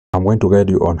I'm going to guide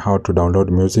you on how to download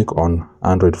music on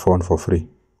Android phone for free.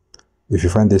 If you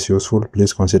find this useful,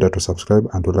 please consider to subscribe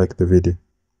and to like the video.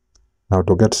 Now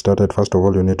to get started, first of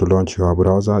all, you need to launch your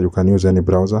browser. You can use any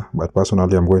browser, but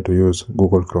personally I'm going to use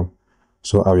Google Chrome.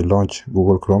 So I will launch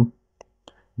Google Chrome,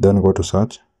 then go to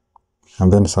search,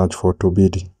 and then search for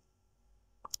Tubidi.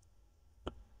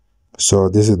 So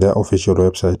this is their official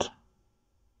website,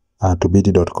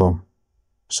 tubidi.com.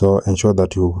 So ensure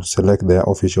that you select their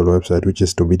official website, which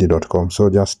is tubidi.com. So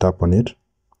just tap on it.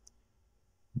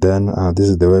 Then this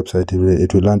is the website.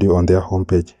 It will land you on their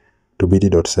homepage,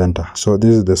 tubidi.center. So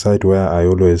this is the site where I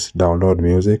always download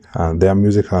music, and their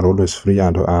music are always free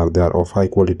and they are of high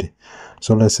quality.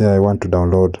 So let's say I want to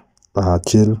download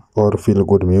chill or feel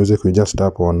good music. We just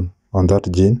tap on that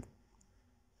gene.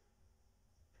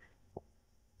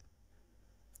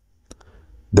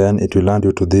 Then it will land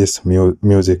you to this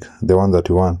music, the one that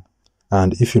you want.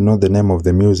 And if you know the name of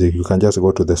the music, you can just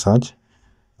go to the search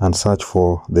and search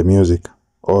for the music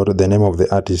or the name of the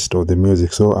artist of the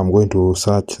music. So I'm going to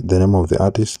search the name of the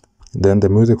artist. Then the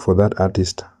music for that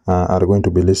artist are going to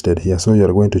be listed here. So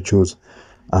you're going to choose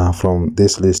from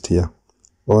this list here.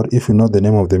 Or if you know the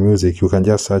name of the music, you can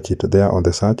just search it there on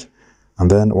the search. And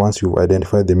then once you've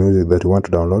identified the music that you want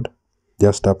to download,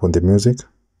 just tap on the music.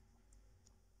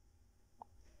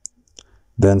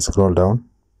 Then scroll down.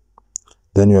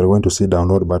 Then you are going to see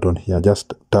download button here.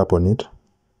 Just tap on it.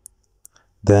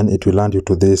 Then it will land you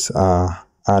to this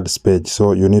ads page.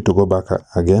 So you need to go back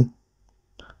again.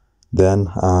 Then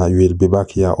you will be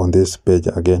back here on this page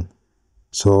again.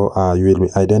 So you will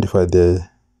identify the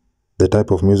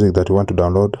type of music that you want to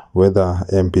download, whether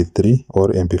MP3 or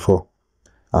MP4.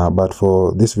 But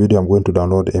for this video, I'm going to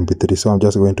download MP3. So I'm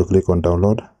just going to click on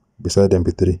download beside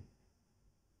MP3.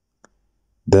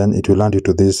 Then it will land you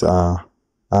to this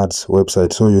ads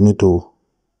website. So you need to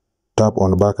tap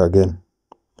on back again.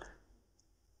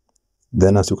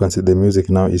 Then as you can see, the music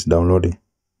now is downloading.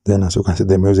 Then as you can see,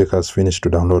 the music has finished to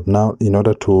download. Now in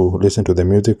order to listen to the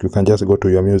music, you can just go to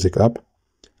your music app,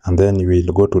 and then you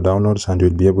will go to downloads and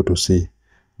you'll be able to see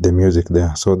the music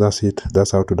there. So that's it.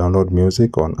 That's how to download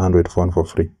music on Android phone for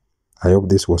free. I hope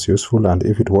this was useful, and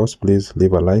if it was, please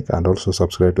leave a like and also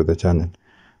subscribe to the channel.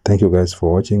 Thank you guys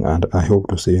for watching, and I hope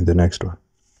to see you in the next one.